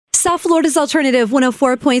South Florida's Alternative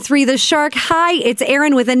 104.3 The Shark. Hi, it's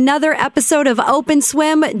Erin with another episode of Open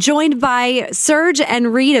Swim, joined by Serge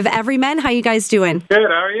and Reed of Everymen. How you guys doing? Good,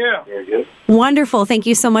 how are you? Very good. Wonderful. Thank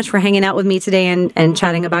you so much for hanging out with me today and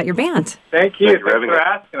chatting about your band. Thank you. Thanks for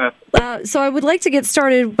asking us. So I would like to get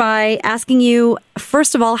started by asking you,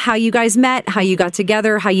 first of all, how you guys met, how you got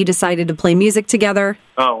together, how you decided to play music together.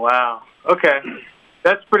 Oh, wow. Okay.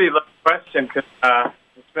 That's a pretty low question because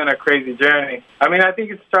it's been a crazy journey. I mean, I think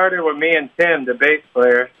it started with me and Tim, the bass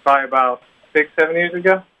player, probably about 6-7 years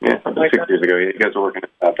ago. Yeah, about 6 years ago. You guys were working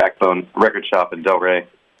at Backbone Record Shop in Delray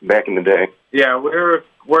back in the day. Yeah, we were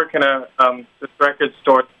working at this record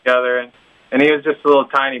store together, and he was just a little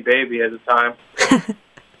tiny baby at the time.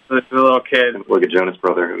 Just a little kid. Like a Jonas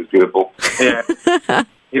brother. It was beautiful. Yeah.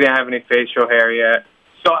 He didn't have any facial hair yet.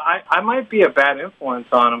 So I might be a bad influence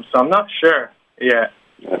on him, so I'm not sure yet.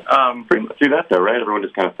 Pretty much do that, though, right? Everyone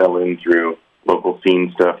just kind of fell in through local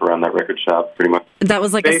scene stuff around that record shop, pretty much. That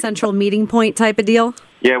was like a central meeting point type of deal?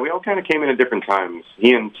 Yeah, we all kind of came in at different times.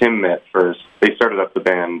 He and Tim met first. They started up the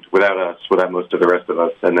band without us, without most of the rest of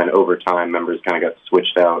us, and then over time, members kind of got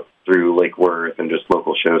switched out through Lake Worth and just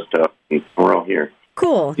local show stuff, and we're all here.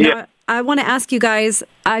 Cool. Yeah. Now, I want to ask you guys,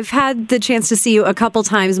 I've had the chance to see you a couple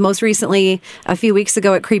times, most recently a few weeks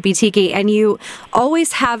ago at Creepy Tiki, and you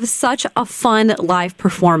always have such a fun live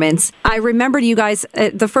performance. I remembered you guys,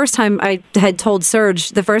 the first time I had told Serge,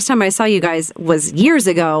 the first time I saw you guys was years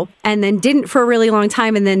ago, and then didn't for a really long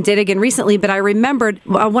time, and then did again recently, but I remembered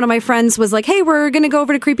one of my friends was like, hey, we're going to go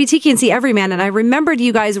over to Creepy Tiki and see Everyman, and I remembered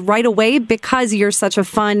you guys right away because you're such a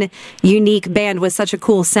fun, unique band with such a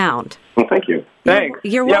cool sound. Well, thank you. Thanks.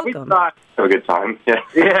 You're welcome. We thought, Have a good time.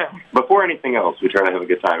 yeah. Before anything else, we try to have a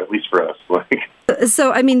good time, at least for us.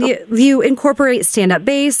 So, I mean, you incorporate stand-up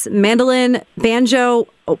bass, mandolin, banjo.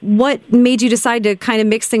 What made you decide to kind of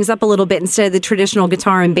mix things up a little bit instead of the traditional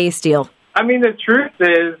guitar and bass deal? I mean, the truth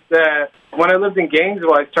is that when I lived in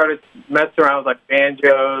Gainesville, I started messing around with like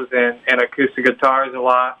banjos and acoustic guitars a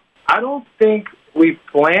lot. I don't think we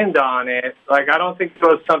planned on it. Like, I don't think it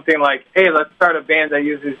was something like, hey, let's start a band that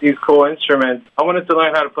uses these cool instruments. I wanted to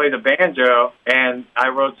learn how to play the banjo, and I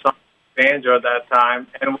wrote some banjo at that time.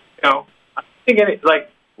 And, you know, I think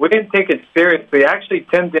we didn't take it seriously. Actually,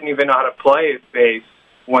 Tim didn't even know how to play bass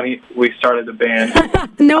when we started the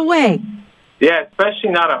band. No way. Yeah, especially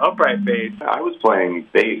not an upright bass. I was playing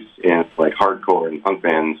bass in like hardcore and punk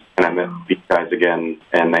bands, and I met these guys again,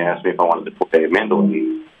 and they asked me if I wanted to play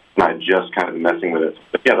mandolin. And I just kind of messing with it.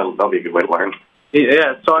 But yeah, that'll be a good way to learn.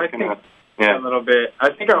 Yeah, so I think a little bit.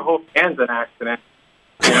 I think our whole band's an accident,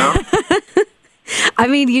 you know? I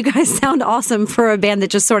mean, you guys sound awesome for a band that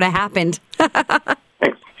just sort of happened.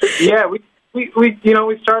 Thanks. Yeah, we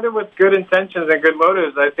started with good intentions and good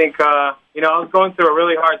motives. I think, I was going through a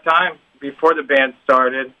really hard time before the band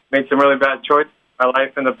started. Made some really bad choices in my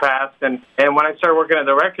life in the past. And when I started working at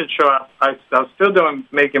the record shop, I was still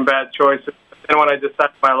making bad choices. And when I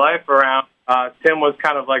decided my life around, Tim was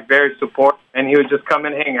kind of like very supportive, and he would just come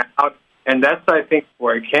and hang out. And that's, I think,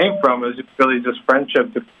 where it came from. It was just really just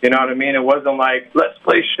friendship. You know what I mean? It wasn't like, let's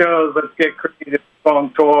play shows, let's get crazy, go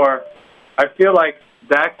on tour. I feel like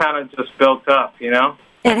that kind of just built up, you know?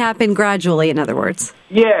 It happened gradually, in other words.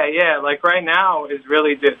 Yeah. Like right now is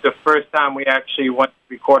really the first time we actually went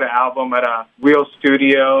to record an album at a real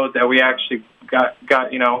studio that we actually got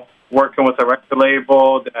working with a record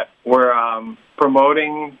label that we're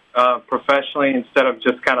promoting professionally instead of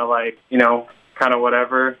just kind of like, kind of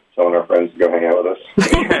whatever. Telling our friends to go hang out with us.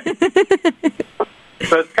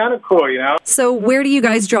 So it's kind of cool, you know? So where do you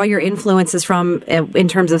guys draw your influences from in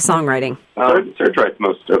terms of songwriting? Serge writes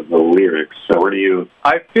most of the lyrics, so where do you...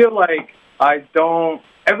 I feel like I don't...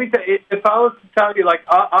 If I was to tell you, like,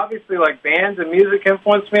 obviously, like, bands and music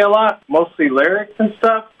influence me a lot, mostly lyrics and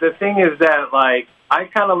stuff. The thing is that, like, I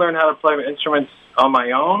kind of learned how to play instruments on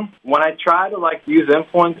my own. When I try to, like, use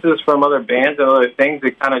influences from other bands and other things,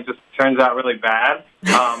 it kind of just turns out really bad.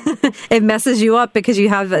 It messes you up because you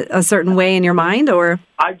have a certain way in your mind, or?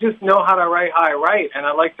 I just know how to write how I write, and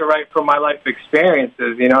I like to write from my life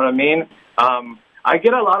experiences, you know what I mean? I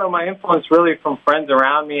get a lot of my influence really from friends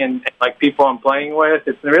around me and like, people I'm playing with.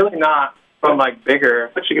 It's really not from, like, bigger.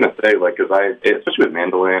 I'm actually going to say, like, because especially with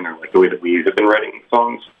mandolin or, like, the way that we have been writing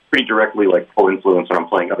songs, pretty directly, like, full influence when I'm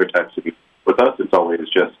playing other types of music. With us, it's always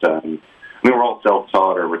just, we're all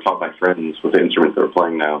self-taught or we're taught by friends with the instruments that we're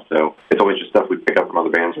playing now, so it's always just stuff we pick up from other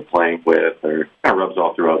bands we're playing with, or kind of rubs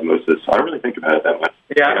off through osmosis. I don't really think about it that much.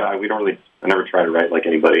 Yeah. I never try to write like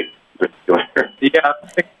anybody in particular. Yeah, I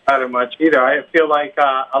don't think about it much either. I feel like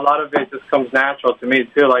a lot of it just comes natural to me,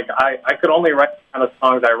 too. Like, I could only write the kind of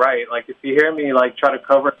songs I write. Like, if you hear me, like, try to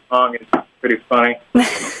cover a song, it's pretty funny.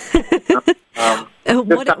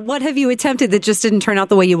 What have you attempted that just didn't turn out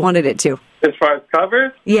the way you wanted it to? As far as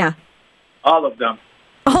covers, Yeah. all of them.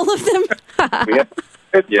 All of them?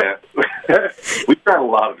 Yeah. We've tried a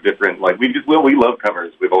lot of different, we love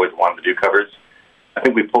covers. We've always wanted to do covers. I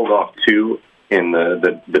think we pulled off 2 in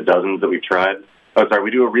the dozens that we've tried. Oh, sorry,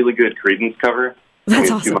 we do a really good Creedence cover.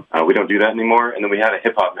 That's awesome. We don't do that anymore. And then we had a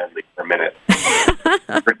hip-hop medley for a minute.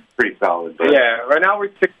 pretty solid. But, yeah, right now we're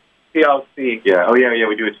TLC. Yeah, we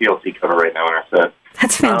do a TLC cover right now in our set.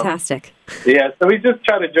 That's fantastic. Yeah, so we just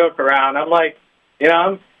try to joke around. I'm like,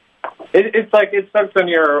 it's like it sucks when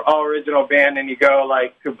you're all original band and you go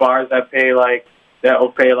like to bars that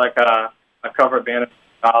will pay like a cover band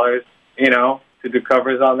 $100, to do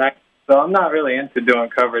covers on that. So I'm not really into doing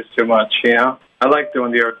covers too much, I like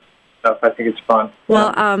doing the original stuff. I think it's fun.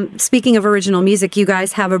 Well, speaking of original music, you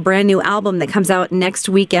guys have a brand new album that comes out next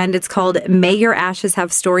weekend. It's called May Your Ashes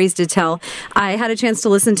Have Stories to Tell. I had a chance to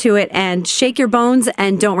listen to it, and Shake Your Bones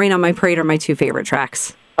and Don't Rain on My Parade are my 2 favorite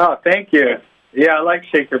tracks. Oh, thank you. Yeah, I like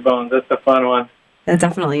Shake Your Bones. That's a fun one. It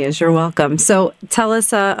definitely is. You're welcome. So tell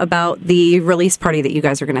us about the release party that you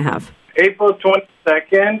guys are going to have. April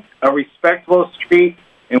 22nd, a respectable street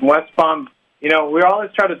in West Palm. We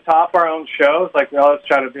always try to top our own shows. Like, we always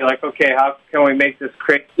try to be like, okay, how can we make this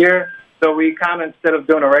crazier? So we kind of, instead of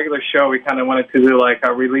doing a regular show, we kind of wanted to do like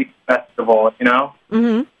a release festival,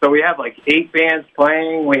 Mm-hmm. So we have like 8 bands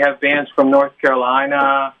playing. We have bands from North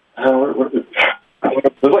Carolina.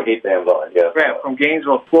 There's like 8 bands on it, yeah. Yeah, from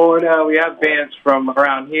Gainesville, Florida. We have bands from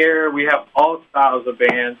around here. We have all styles of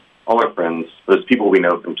bands. All our friends. There's people we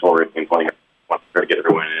know from touring and playing. Want to get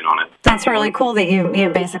everyone in on it. That's really cool that you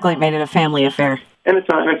basically made it a family affair. And it's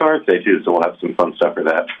our birthday, too, so we'll have some fun stuff for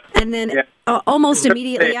that. And then almost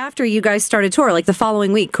immediately after, you guys started tour, like the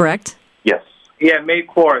following week, correct? Yes. Yeah, May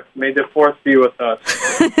 4th. May the 4th be with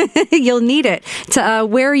us. You'll need it.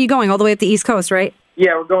 Where are you going? All the way up the East Coast, right?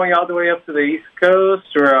 Yeah, we're going all the way up to the East Coast,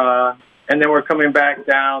 and then we're coming back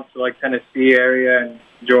down to like Tennessee area and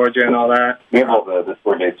Georgia and all that. We have all the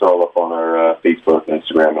tour dates all up on our Facebook and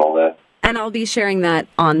Instagram and all that. And I'll be sharing that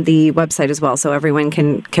on the website as well, so everyone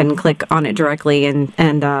can click on it directly, and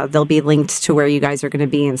they'll be linked to where you guys are going to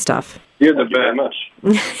be and stuff. You're the Thank you very much.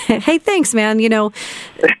 Hey, thanks, man.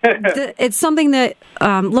 It's something that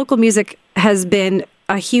local music has been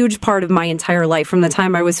a huge part of my entire life from the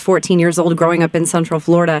time I was 14 years old growing up in Central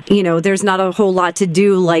Florida. There's not a whole lot to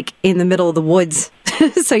do like in the middle of the woods.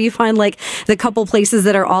 So you find like the couple places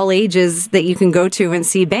that are all ages that you can go to and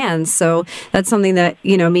see bands. So that's something that,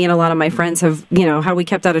 me and a lot of my friends have, how we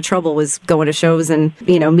kept out of trouble was going to shows and,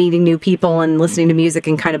 meeting new people and listening to music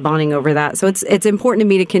and kind of bonding over that. So it's important to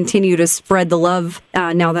me to continue to spread the love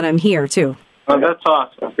now that I'm here too. Oh, that's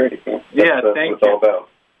awesome. That's great. Yeah, thank you. All about.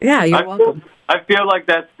 Yeah, you're welcome. I feel like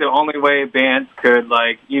that's the only way bands could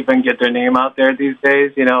like even get their name out there these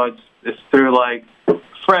days. It's through like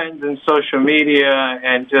friends and social media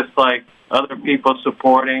and just like other people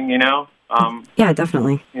supporting. Yeah,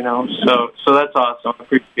 definitely. So that's awesome. I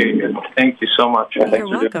appreciate it. Thank you so much. You're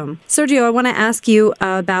welcome. Sergio, I want to ask you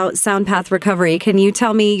about Soundpath Recovery. Can you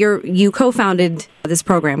tell me you co-founded this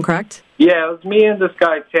program, correct? Yeah, it was me and this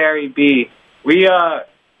guy Terry B. We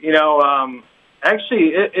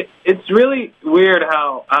actually, it's really weird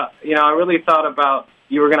how, I really thought about,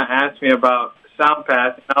 you were going to ask me about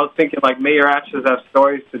Soundpath, and I was thinking, like, May Your Ashes Have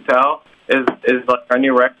Stories to Tell is like our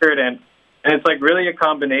new record, and it's, like, really a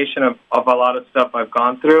combination of a lot of stuff I've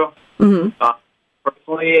gone through,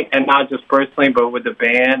 personally, and not just personally, but with the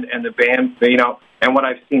band, and and what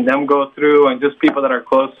I've seen them go through, and just people that are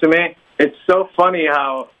close to me. It's so funny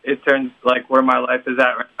how it turns, like, where my life is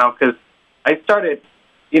at right now, because I started,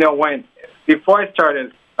 before I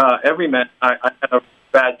started Everyman, I had a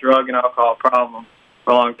bad drug and alcohol problem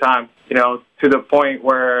for a long time, to the point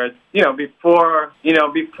where, before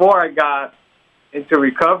I got into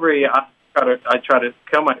recovery, I tried to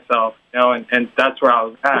kill myself, and that's where I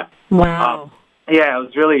was at. Wow. Yeah, it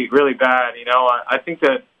was really, really bad, I think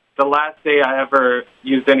that the last day I ever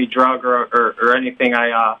used any drug or anything,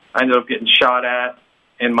 I ended up getting shot at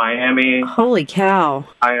in Miami. Holy cow.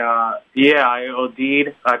 I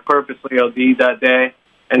OD'd. I purposely OD'd that day.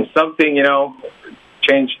 And something,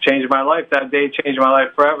 changed my life. That day changed my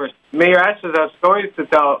life forever. May Your Ashes Have Stories to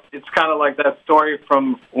Tell. It's kind of like that story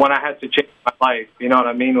from when I had to change my life. You know what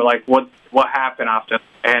I mean? Like what happened after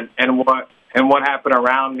and what happened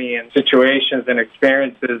around me and situations and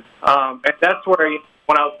experiences. And that's where,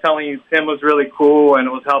 when I was telling you, Tim was really cool and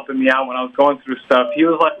was helping me out when I was going through stuff. He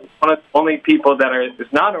was like one of the only people that is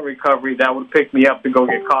not in recovery that would pick me up to go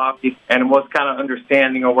get coffee and was kind of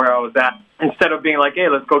understanding of where I was at. Instead of being like, hey,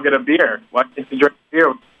 let's go get a beer. Why can't you drink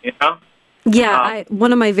beer? Yeah,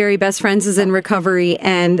 one of my very best friends is in recovery,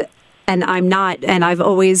 and I'm not, and I've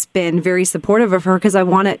always been very supportive of her because I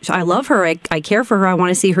love her, I care for her, I want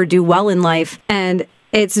to see her do well in life, and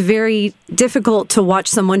it's very difficult to watch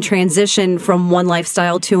someone transition from one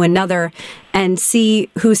lifestyle to another and see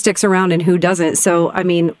who sticks around and who doesn't. So, I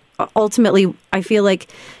mean, ultimately, I feel like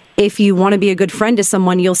if you want to be a good friend to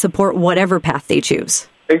someone, you'll support whatever path they choose.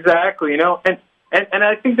 Exactly, and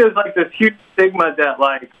I think there's like this huge stigma that,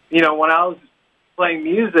 like, when I was playing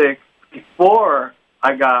music before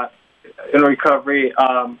I got in recovery,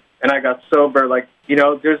 and I got sober, like,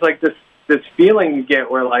 there's like this feeling you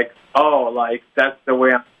get where, like, oh, like, that's the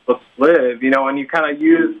way I'm supposed to live, and you kind of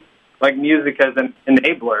use, like, music as an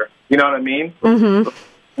enabler, you know what I mean? Mm-hmm.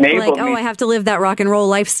 Like, I have to live that rock and roll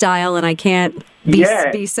lifestyle, and I can't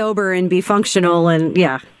be sober and be functional, and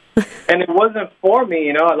And it wasn't for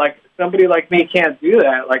me, like, somebody like me can't do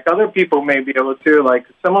that. Like, other people may be able to. Like,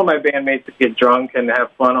 some of my bandmates get drunk and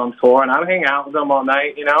have fun on tour, and I hang out with them all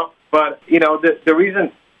night, But, the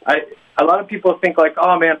reason a lot of people think, like,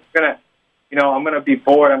 oh, man, I'm going to be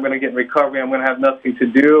bored, I'm going to get in recovery, I'm going to have nothing to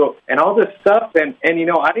do, and all this stuff. And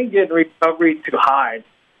I didn't get in recovery to hide.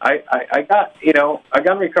 I got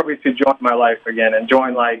in recovery to join my life again and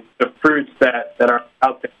join, like, the fruits that are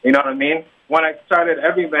out there. You know what I mean? When I started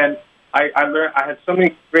Everyman, I learned, I had so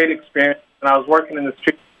many great experiences, and I was working in the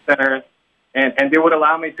treatment center, and they would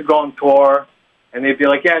allow me to go on tour, and they'd be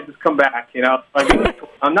like, yeah, just come back, Like,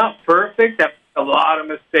 I'm not perfect. I make a lot of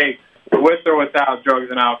mistakes with or without drugs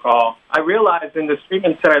and alcohol. I realized in the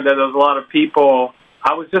treatment center that there was a lot of people.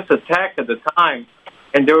 I was just a tech at the time,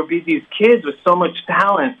 and there would be these kids with so much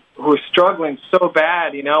talent who were struggling so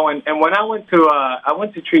bad, And when I went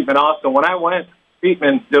to treatment also, when I went to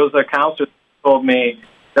treatment, there was a counselor who told me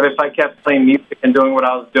that if I kept playing music and doing what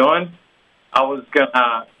I was doing, I was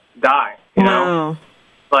gonna die. Wow.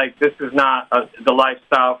 Like, this is not the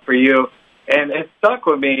lifestyle for you. And it stuck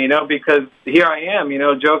with me, because here I am,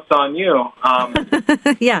 joke's on you.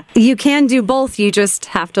 Yeah, you can do both. You just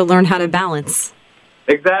have to learn how to balance.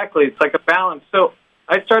 Exactly. It's like a balance. So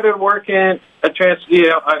I started working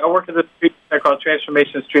I work at this treatment center called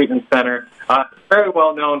Transformations Treatment Center. Very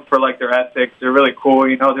well known for, like, their ethics. They're really cool.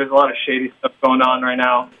 There's a lot of shady stuff going on right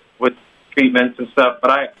now with treatments and stuff,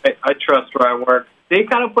 but I trust where I work. They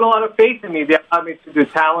kind of put a lot of faith in me. They allowed me to do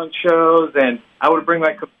talent shows, and I would bring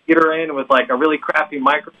my computer in with, like, a really crappy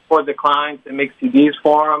microphone for the clients and make CDs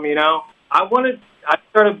for them, I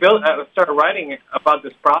started writing about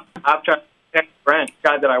this problem. I've tried to protect a friend, a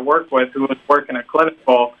guy that I work with who was working at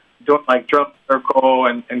Clinical, doing, like, drum circle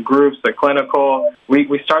and groups at Clinical.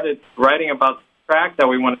 We started writing about the track that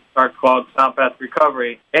we wanted to start called Sound Path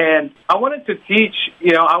Recovery. And I wanted to teach,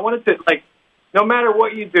 like, no matter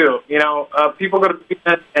what you do, people go to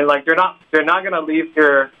treatment and, like, they're not going to leave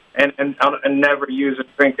here and never use or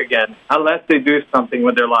drink again unless they do something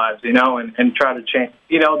with their lives, and try to change.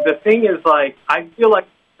 The thing is, like, I feel like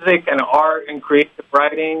music and art and creative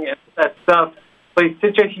writing and that stuff plays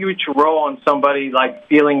such a huge role in somebody, like,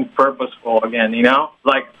 feeling purposeful again,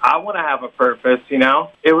 Like, I want to have a purpose,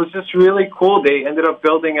 It was just really cool. They ended up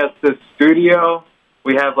building us this studio.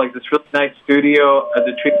 We have, like, this really nice studio at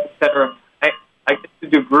the treatment center. I get to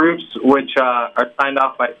do groups which are signed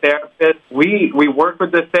off by therapists. We work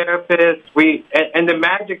with the therapists. And the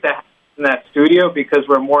magic that happens in that studio, because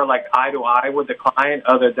we're more, like, eye to eye with the client,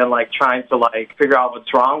 other than, like, trying to, like, figure out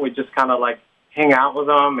what's wrong. We just kind of, like, hang out with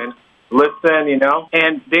them and listen,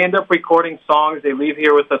 And they end up recording songs. They leave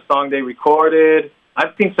here with a song they recorded.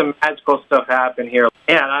 I've seen some magical stuff happen here.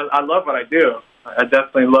 Yeah, and I love what I do. I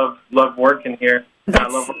definitely love working here.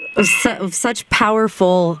 That's such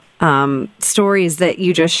powerful stories that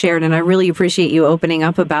you just shared, and I really appreciate you opening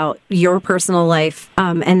up about your personal life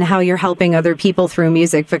and how you're helping other people through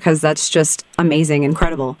music, because that's just amazing,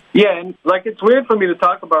 incredible. Yeah, and, like, it's weird for me to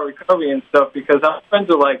talk about recovery and stuff because I'm friends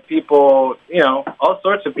with, like, people, all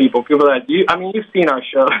sorts of people that you've seen our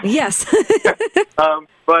show. Yes.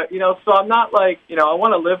 But, so I'm not, like, I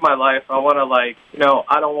want to live my life. I want to, like,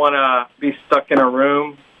 I don't want to be stuck in a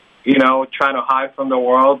room, trying to hide from the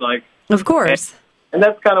world. Like, of course. And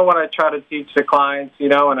that's kind of what I try to teach the clients,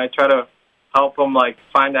 and I try to help them, like,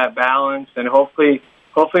 find that balance. And hopefully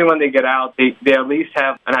when they get out, they at least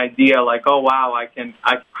have an idea, like, oh, wow, I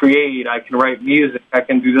create, I can write music, I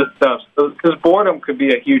can do this stuff. Because boredom could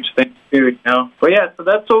be a huge thing, too, But, yeah, so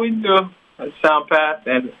that's what we do. Sound Path,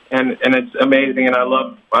 and it's amazing, and I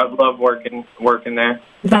love working there.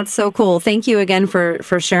 That's so cool. Thank you again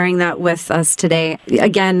for sharing that with us today.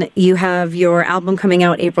 Again, you have your album coming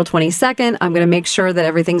out April 22nd. I'm going to make sure that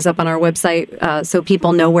everything's up on our website so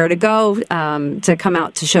people know where to go to come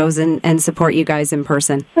out to shows and support you guys in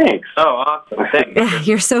person. Thanks. Oh, awesome. Thanks.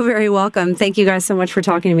 You're so very welcome. Thank you guys so much for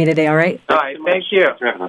talking to me today, all right? All right, thank you.